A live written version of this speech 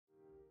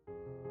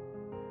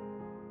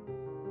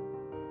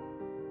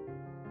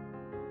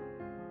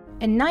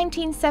In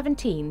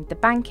 1917, the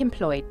bank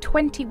employed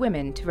 20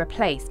 women to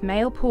replace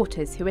male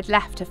porters who had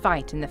left to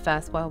fight in the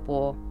First World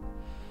War.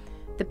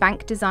 The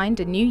bank designed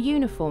a new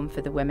uniform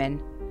for the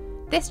women.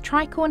 This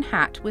tricorn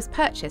hat was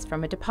purchased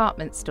from a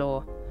department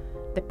store.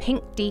 The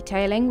pink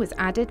detailing was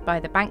added by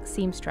the bank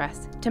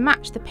seamstress to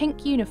match the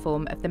pink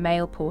uniform of the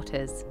male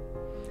porters.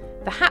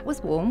 The hat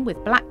was worn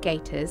with black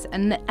gaiters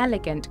and an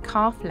elegant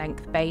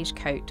calf-length beige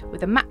coat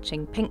with a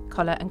matching pink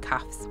collar and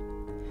cuffs.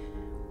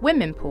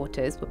 Women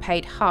porters were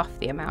paid half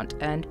the amount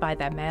earned by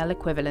their male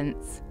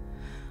equivalents.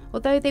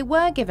 Although they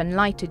were given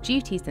lighter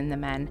duties than the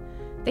men,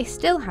 they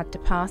still had to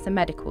pass a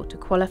medical to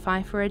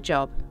qualify for a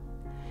job.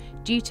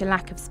 Due to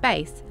lack of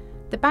space,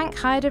 the bank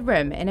hired a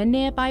room in a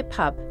nearby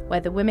pub where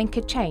the women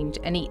could change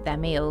and eat their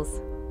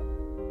meals.